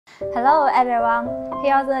Hello everyone,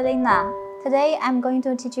 here's Lina. Today I'm going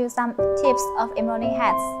to teach you some tips of embroidering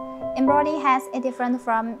hats. Embroidering hats is different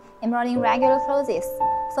from embroidering regular clothes,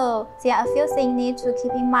 so there are a few things you need to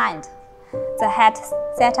keep in mind. The hat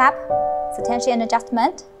setup, the tension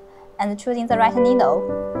adjustment, and choosing the right needle.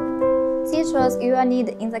 These tools you will need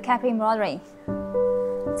in the cap embroidery.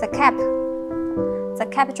 The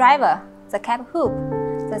cap driver, the cap hoop,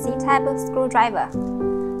 the Z-type screwdriver,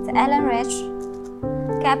 the Allen wrench,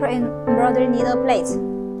 cap embroidery needle plate,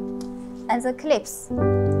 and the clips,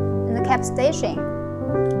 and the cap station,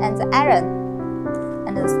 and the iron,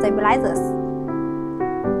 and the stabilizers.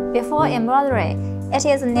 Before embroidery, it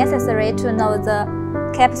is necessary to know the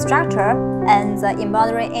cap structure and the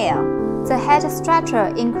embroidery area. The hat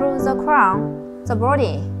structure includes the crown, the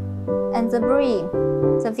body, and the brim,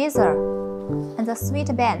 the visor, and the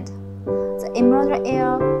sweat band. The embroidery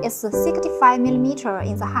area is 65 mm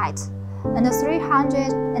in the height and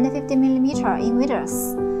 350 mm in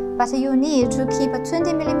width, but you need to keep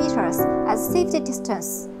 20 mm as safety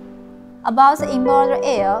distance. About the embroidery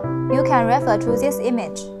area, you can refer to this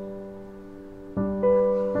image.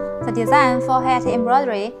 The design for hat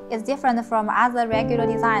embroidery is different from other regular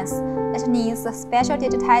designs. It needs special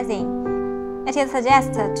digitizing. It is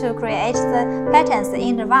suggested to create the patterns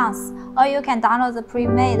in advance, or you can download the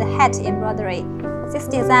pre-made hat embroidery. This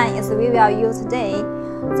design is we will use today.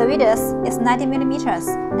 The width is 90 mm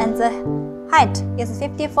and the height is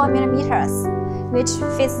 54 mm, which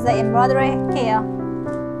fits the embroidery here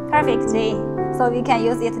perfectly, so we can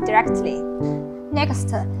use it directly.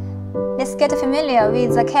 Next, let's get familiar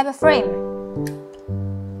with the cap frame.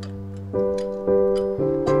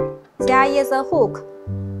 There is a hook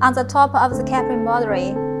on the top of the cap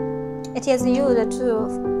embroidery. It is used to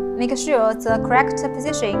make sure the correct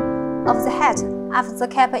position of the hat after the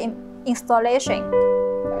cap installation.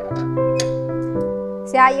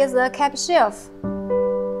 There is a cap shelf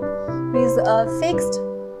with a fixed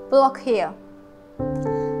block here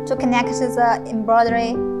to connect the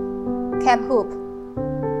embroidery cap hoop.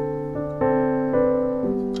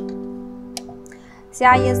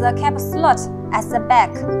 There is a cap slot at the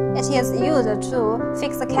back. It is used to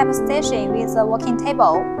fix the cap station with the working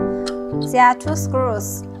table. There are two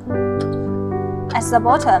screws. At the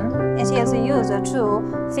bottom, it is used to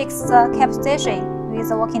fix the cap station with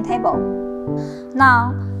the working table.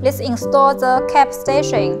 Now, let's install the cap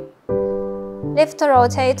station. Left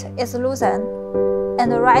rotate is loosen,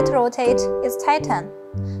 and right rotate is tighten.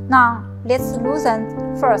 Now, let's loosen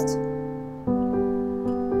first.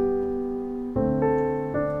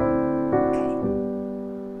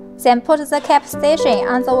 Then put the cap station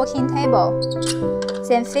on the working table.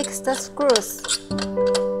 Then fix the screws.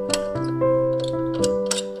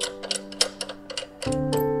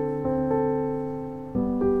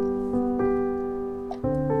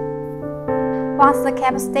 Once the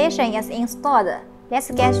cap station is installed, let's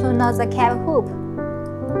get to know the cap hoop.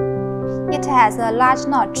 It has a large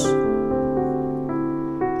notch.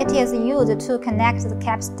 It is used to connect the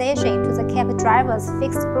cap station to the cap driver's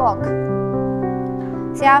fixed block.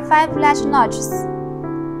 There are 5 large notches.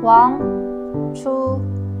 1, 2,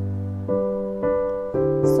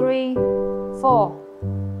 3, 4,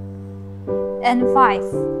 and 5.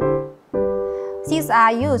 These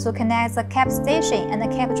are used to connect the cap station and the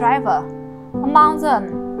cap driver. Among them,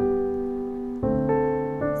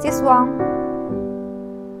 this one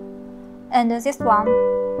and this one,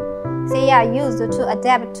 they are used to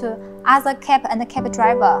adapt to other cap and cap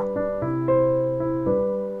driver.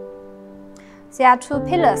 There are 2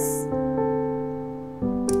 pillars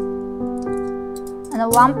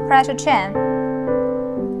and 1 pressure chain.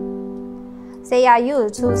 They are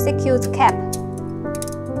used to secure the cap.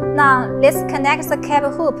 Now, let's connect the cap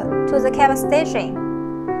hoop to the cap station.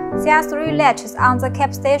 There are 3 latches on the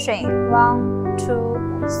cap station. 1,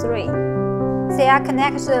 2, 3. They are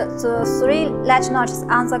connected to the 3 latch notches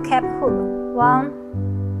on the cap hoop. 1,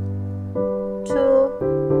 2,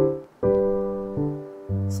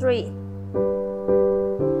 3.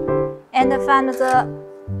 And find the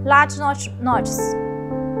large notches.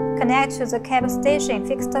 Connect to the cap station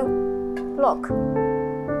fixed block.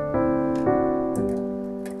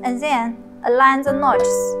 And then align the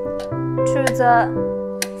notches to the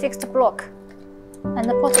fixed block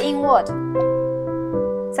and put inward.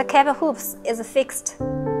 The cap hoops is fixed.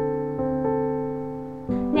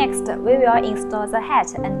 Next, we will install the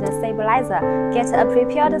hat and the stabilizer. Get a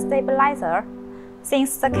prepared stabilizer.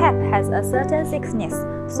 Since the cap has a certain thickness,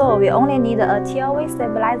 so we only need a tearaway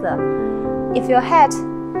stabilizer. If your hat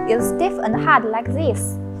is stiff and hard like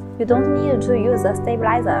this, you don't need to use a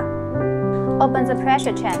stabilizer. Open the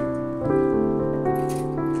pressure chain.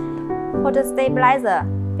 Put the stabilizer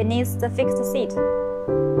beneath the fixed seat.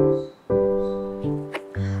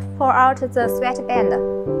 Pull out the sweatband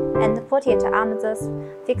and put it on the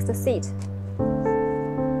fixed seat.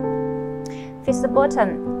 Fix the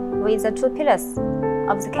bottom with the two pillars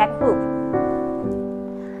of the cap hoop.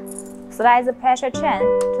 Slide the pressure chain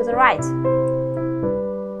to the right.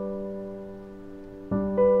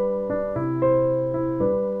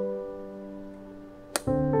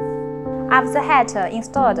 After the hat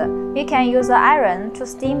installed, we can use the iron to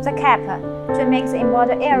steam the cap to make the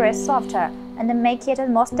embroidered area softer and make it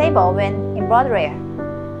more stable when embroidering.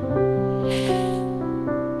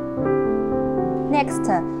 Next,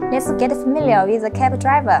 let's get familiar with the cap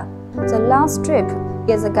driver. The long strip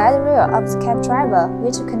is the guide rail of the cap driver,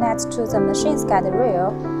 which connects to the machine's guide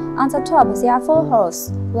rail. On the top, there are 4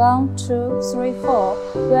 holes, 1, 2, 3, 4.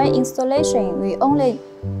 During installation, we only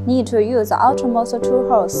need to use the outermost 2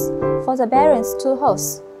 holes. For the bearings 2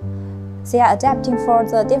 holes, they are adapting for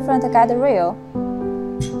the different guide rail.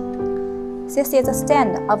 This is the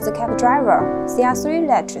stand of the cap driver. There are 3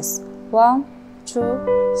 latches, 1,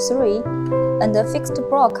 2, 3, and a fixed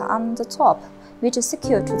block on the top, which is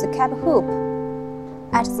secured to the cap hoop.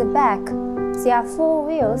 At the back, there are 4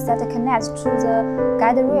 wheels that connect to the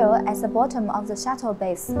guide rail at the bottom of the shuttle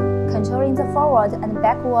base, controlling the forward and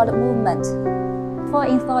backward movement. For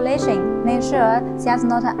installation, make sure there's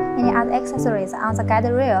not any other accessories on the guide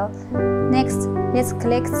rail. Next, let's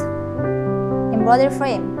click embroidery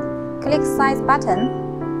frame. Click size button.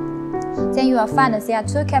 Then you will find there are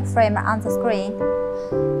 2 cap frames on the screen.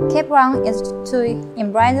 Cap 1 is to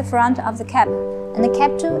embroider the front of the cap, and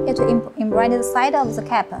cap 2 is to embroider the side of the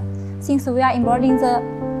cap. Since we are embroidering the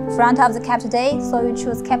front of the cap today, so we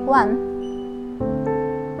choose cap 1.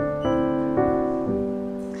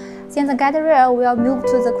 Then the guide rail will move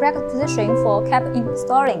to the correct position for cap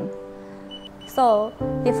installing. So,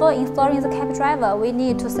 before installing the cap driver, we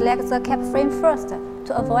need to select the cap frame first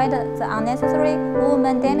to avoid the unnecessary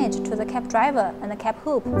movement damage to the cap driver and the cap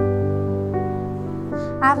hoop.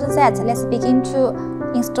 After that, let's begin to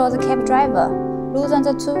install the cap driver. Loosen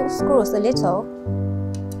the 2 screws a little.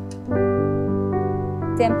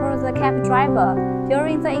 Then pull the cap driver.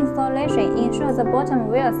 During the installation, ensure the bottom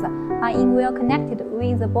wheels are in well connected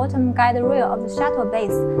with the bottom guide rail of the shuttle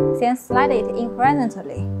base, then slide it in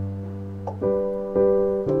horizontally.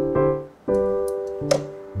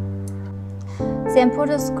 Then put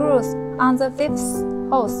the screws on the 5th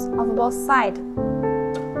holes of both sides.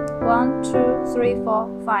 1, 2, 3,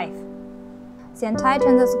 4, 5. Then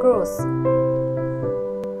tighten the screws.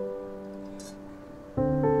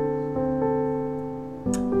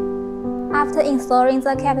 After installing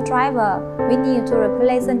the cap driver, we need to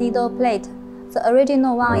replace the needle plate. The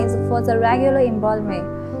original one is for the regular embroidery.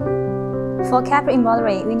 For cap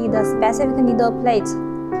embroidery, we need a specific needle plate.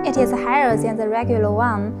 It is higher than the regular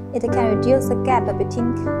one. It can reduce the gap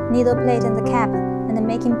between needle plate and the cap, and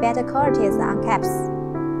making better qualities on caps.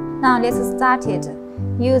 Now let's start it.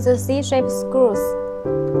 Use the C-shaped screws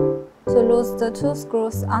to loosen the 2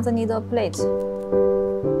 screws on the needle plate.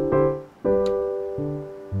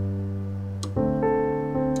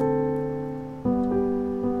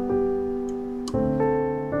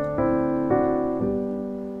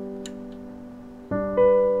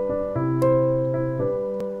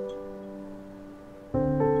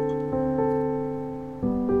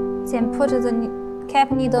 Then put the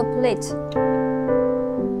cap needle plate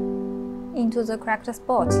into the correct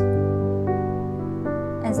spot,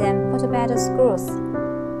 and then put back the screws.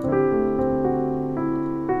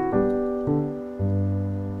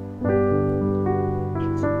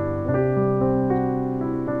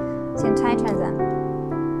 Then tighten them.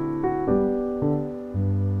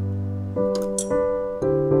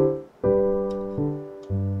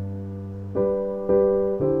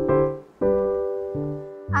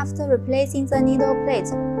 After replacing the needle plate,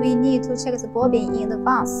 we need to check the bobbin in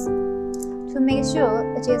advance to make sure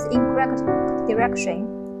it is in correct direction,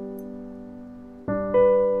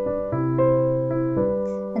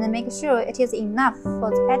 and make sure it is enough for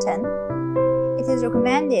the pattern. It is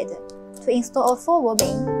recommended to install a full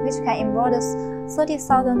bobbin, which can embroider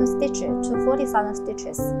 30,000 stitches to 40,000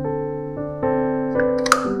 stitches.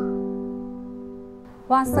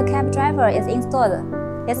 Once the cap driver is installed,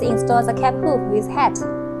 let's install the cap hoop with hat.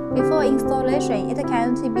 Before installation, it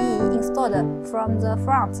cannot be installed from the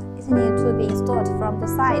front. It needs to be installed from the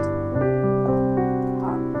side.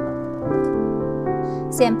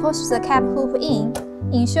 Then push the cap hoop in,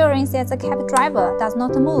 ensuring that the cap driver does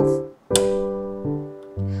not move.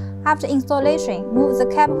 After installation, move the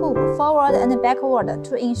cap hoop forward and backward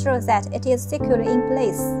to ensure that it is securely in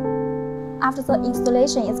place. After the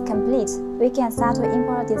installation is complete, we can start to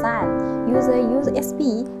import a design. Use a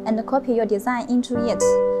USB and copy your design into it.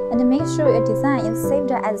 And make sure your design is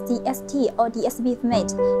saved as DST or DSB format,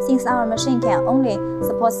 since our machine can only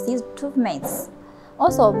support these two formats.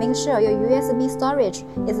 Also, make sure your USB storage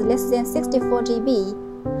is less than 64 GB.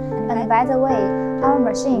 And by the way, our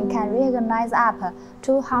machine can recognize up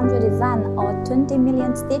 200 designs or 20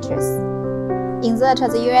 million stitches. Insert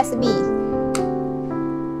the USB.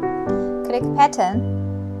 Click Pattern.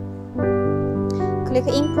 Click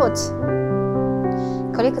Input.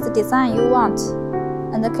 Click the design you want,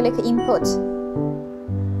 and click Input.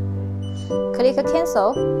 Click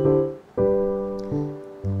Cancel.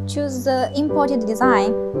 Choose the imported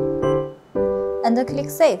design, and click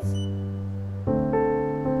Save.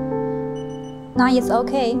 Now it's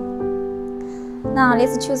OK. Now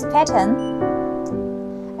let's choose pattern,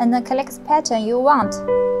 and click the pattern you want.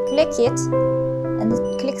 Click it, and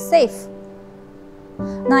click Save.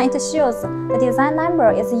 Now it shows the design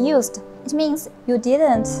number is used. It means you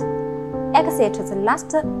didn't exit the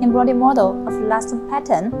last embroidery model of last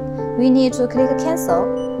pattern. We need to click Cancel,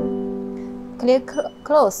 click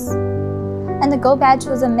Close, and go back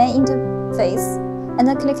to the main interface,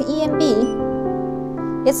 and click EMB.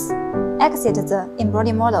 Let's exit the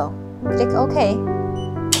embroidery model. Click OK.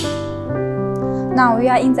 Now we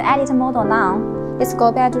are in the edit model now. Let's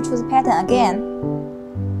go back to choose pattern again.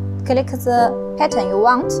 Click the pattern you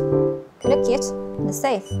want, click it, and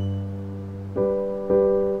save.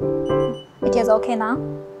 It is OK now.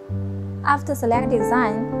 After select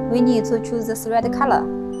design, we need to choose the thread color.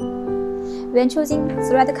 When choosing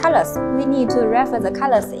thread colors, we need to refer the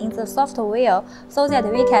colors in the software so that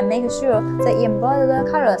we can make sure the embroidered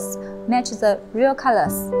colors match the real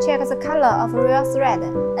colors. Check the color of real thread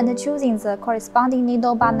and choosing the corresponding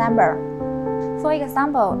needle bar number. For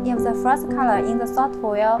example, if the first color in the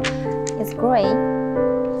software is gray,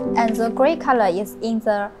 and the gray color is in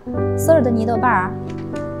the third needle bar,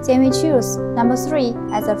 then we choose number 3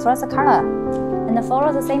 as the first color, and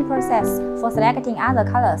follow the same process for selecting other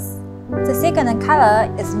colors. The second color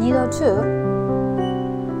is needle 2.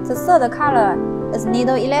 The third color is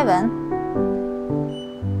needle 11.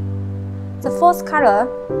 The fourth color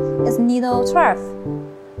is needle 12.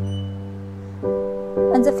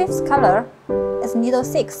 And the fifth color is needle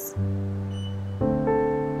 6.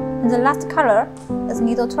 And the last color is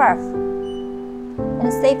needle 12.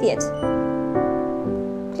 And save it.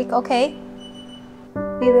 Click OK.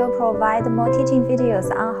 We will provide more teaching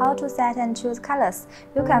videos on how to set and choose colors.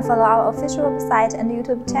 You can follow our official website and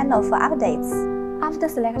YouTube channel for updates. After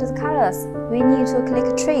selected colors, we need to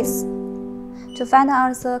click Trace to find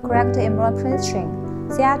out the correct embroidery position.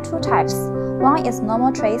 There are two types. One is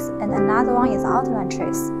normal trace and another one is outline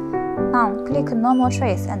trace. Now click normal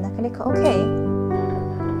trace and click OK.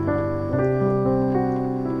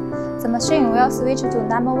 The machine will switch to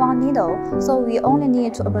number 1 needle, so we only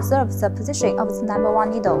need to observe the position of the number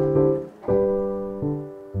 1 needle.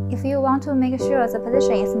 If you want to make sure the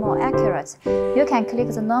position is more accurate, you can click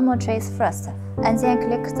the normal trace first, and then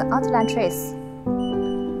click the outline trace.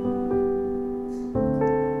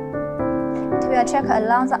 It will check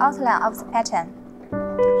along the outline of the pattern.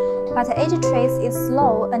 But edge trace is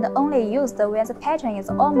slow and only used when the pattern is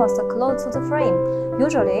almost close to the frame.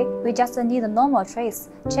 Usually, we just need a normal trace.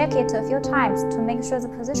 Check it a few times to make sure the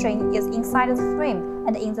position is inside the frame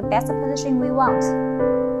and in the best position we want.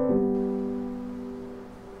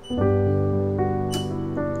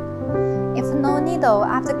 If no needle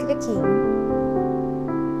after clicking,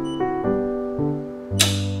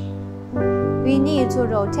 we need to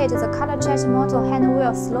rotate the color change model hand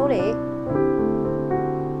wheel slowly.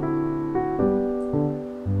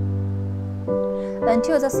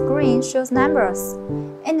 Until the screen shows numbers.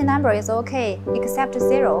 Any number is OK, except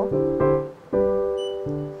 0.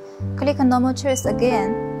 Click normal trace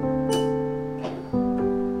again.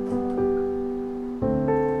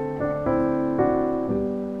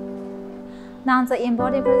 Now the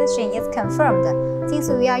embroidery position is confirmed. Since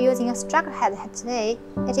we are using a struck head today,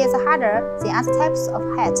 it is harder than other types of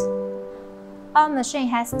head. Our machine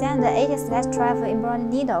has standard 80/12 embroidery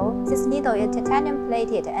needle. This needle is titanium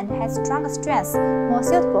plated and has stronger strength, more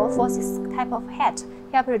suitable for this type of head,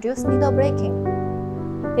 help reduce needle breaking.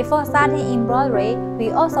 Before starting embroidery,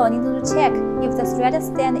 we also need to check if the thread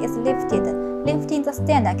stand is lifted. Lifting the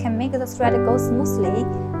stand can make the thread go smoothly.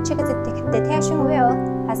 Check the detection wheel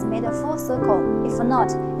has made a full circle. If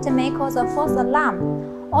not, it may cause a false alarm.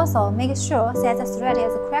 Also, make sure that the thread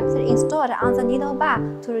is correctly installed on the needle bar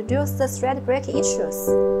to reduce the thread break issues.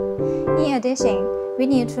 In addition, we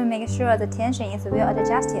need to make sure the tension is well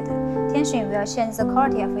adjusted. Tension will change the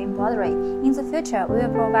quality of embroidery. In the future, we will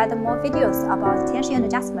provide more videos about tension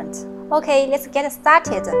adjustment. Okay, let's get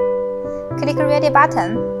started. Click Ready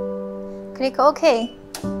button. Click OK.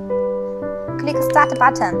 Click Start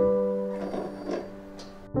button.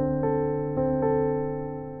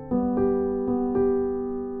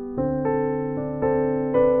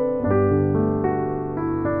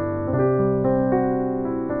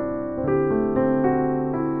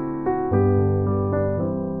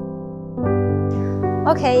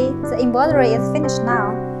 Okay, the embroidery is finished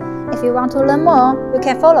now. If you want to learn more, you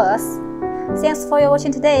can follow us. Thanks for your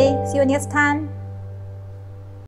watching today. See you next time.